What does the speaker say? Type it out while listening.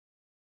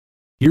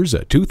Here's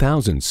a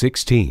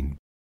 2016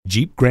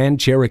 Jeep Grand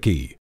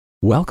Cherokee.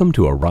 Welcome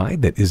to a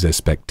ride that is as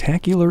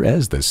spectacular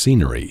as the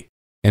scenery.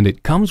 And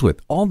it comes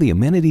with all the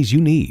amenities you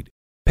need.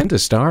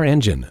 Pentastar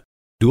engine,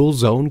 dual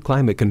zone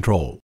climate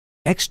control,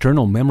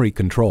 external memory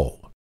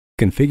control,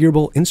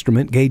 configurable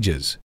instrument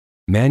gauges,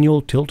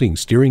 manual tilting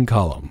steering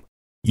column.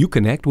 You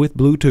connect with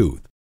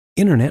Bluetooth,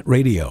 internet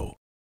radio,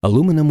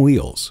 aluminum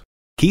wheels,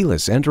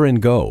 keyless enter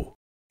and go,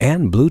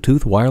 and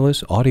Bluetooth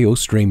wireless audio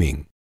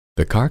streaming.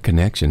 The car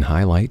connection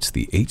highlights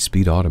the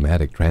 8-speed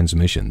automatic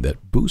transmission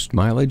that boosts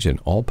mileage in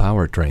all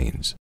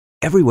powertrains.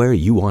 Everywhere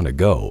you want to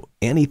go,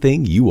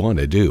 anything you want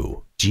to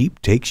do,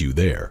 Jeep takes you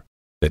there.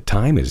 The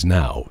time is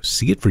now.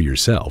 See it for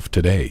yourself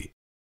today.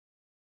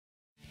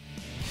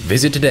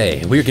 Visit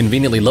today. We're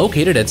conveniently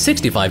located at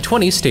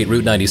 6520 State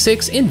Route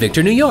 96 in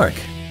Victor, New York.